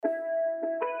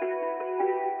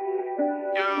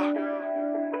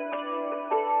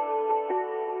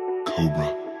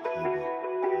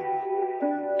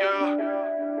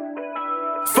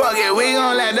Fuck it, we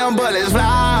gon' let them bullets fly.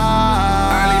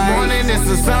 Early morning, it's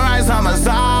the sunrise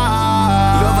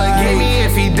homicide. Lord forgive me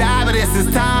if he died, but it's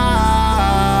his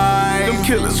time. Them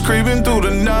killers creeping through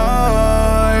the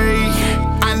night.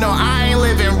 I know I ain't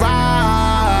living right.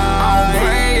 I don't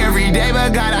pray every day,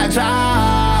 but God I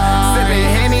try. Sipping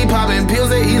Henny, popping pills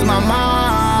to ease my mind.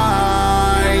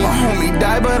 My homie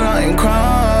died, but I ain't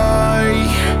cry.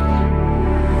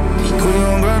 We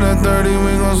gon' grab that 30,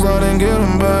 we gon' slide and get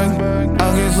him back. I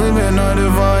can't sleep at night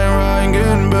if I ain't riding,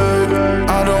 getting back.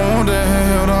 I don't want that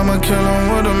handheld, I'ma kill him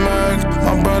with a Mac.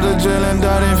 My brother jailin',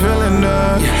 died, ain't feeling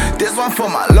that. Yeah, this one for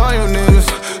my loyal niggas,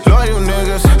 loyal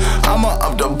niggas. I'ma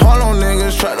up the polo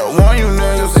niggas, try to warn you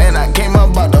niggas. And I came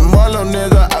up out the molo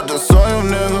nigga, out the soil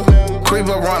nigga. Creep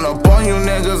up, run up on you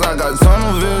niggas, I got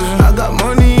tunnel vision. I got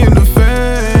money in the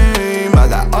fame, I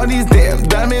got all these damn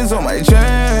diamonds on my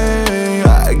chain.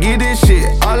 I get this shit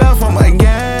all out for my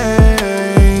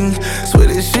gang. Swear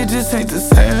this shit just ain't the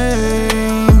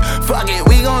same. Fuck it,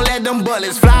 we gon' let them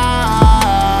bullets fly.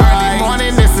 Early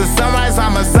morning, it's the sunrise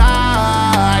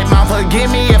homicide. Mom,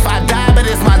 forgive me if I die, but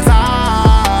it's my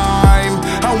time.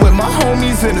 I'm with my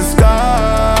homies in the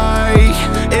sky.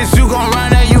 It's you gon'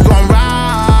 run or you gon'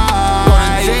 ride. Go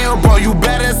to jail, bro, you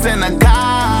better send a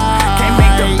guy. Can't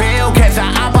make the bail, catch a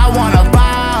op, I wanna buy.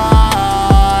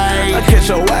 I catch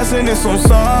your ass and it's on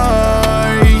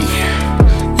sight.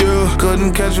 Yeah,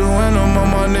 couldn't catch you when I'm on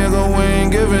my nigga, we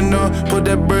ain't giving up. Put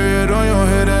that bread on your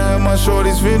head and have my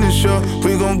shorties finish up.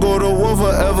 We gon' go to war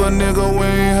forever, nigga, we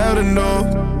ain't had enough.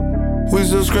 We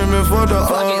still screaming for the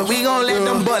fuck it, we gon' let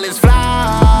them bullets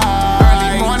fly.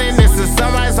 Early morning, it's the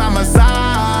sunrise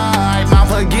homicide. Mom,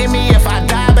 forgive me if I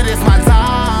die, but it's my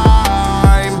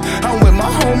time. I'm with my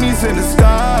homies in the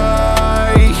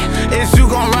sky. It's you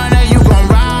gon' run or you gon'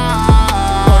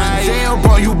 ride. Go to jail,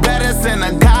 bro, you better send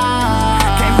a guy.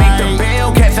 Can't make the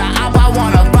bail, catch a op, I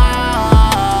wanna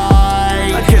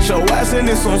buy. I catch your ass and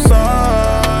it's on sight.